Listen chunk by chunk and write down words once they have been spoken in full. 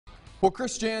Well,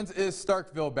 Chris Jans is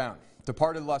Starkville bound.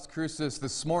 Departed Las Cruces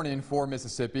this morning for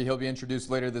Mississippi. He'll be introduced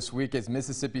later this week as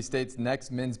Mississippi State's next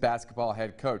men's basketball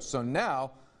head coach. So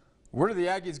now, where do the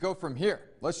Aggies go from here?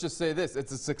 Let's just say this.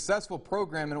 It's a successful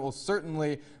program and it will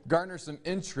certainly garner some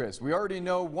interest. We already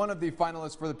know one of the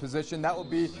finalists for the position. That will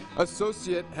be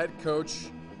associate head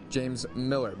coach James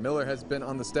Miller. Miller has been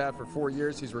on the staff for 4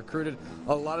 years. He's recruited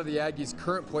a lot of the Aggies'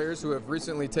 current players who have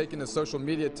recently taken to social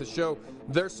media to show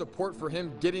their support for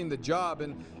him getting the job.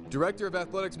 And Director of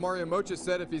Athletics Mario Moccia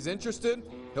said if he's interested,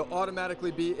 he'll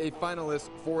automatically be a finalist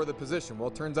for the position. Well,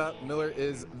 it turns out Miller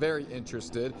is very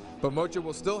interested, but Moccia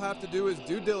will still have to do his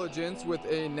due diligence with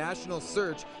a national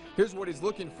search. Here's what he's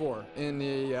looking for in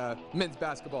a men's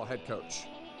basketball head coach.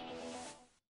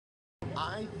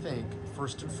 I think,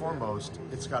 first and foremost,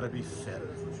 it's got to be fit,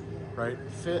 right?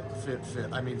 Fit.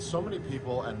 I mean, so many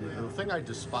people, and the thing I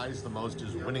despise the most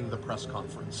is winning the press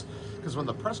conference. Because when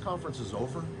the press conference is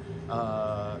over,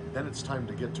 then it's time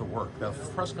to get to work. The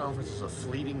press conference is a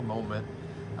fleeting moment,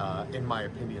 in my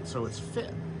opinion. So it's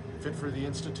fit. Fit for the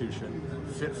institution,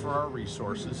 fit for our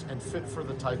resources, and fit for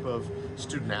the type of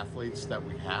student athletes that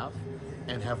we have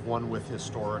and have won with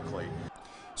historically.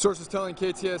 Sources telling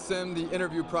KTSM the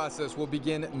interview process will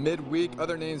begin midweek.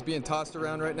 Other names being tossed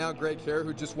around right now: Greg Hare,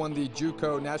 who just won the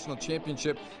JUCO National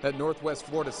Championship at Northwest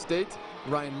Florida State;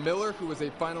 Ryan Miller, who was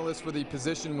a finalist for the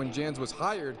position when Jans was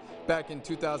hired back in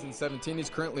 2017. He's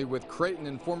currently with Creighton;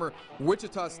 and former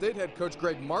Wichita State head coach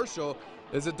Greg Marshall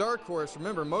is a dark horse.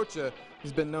 Remember, Moccia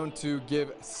has been known to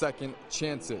give second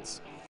chances.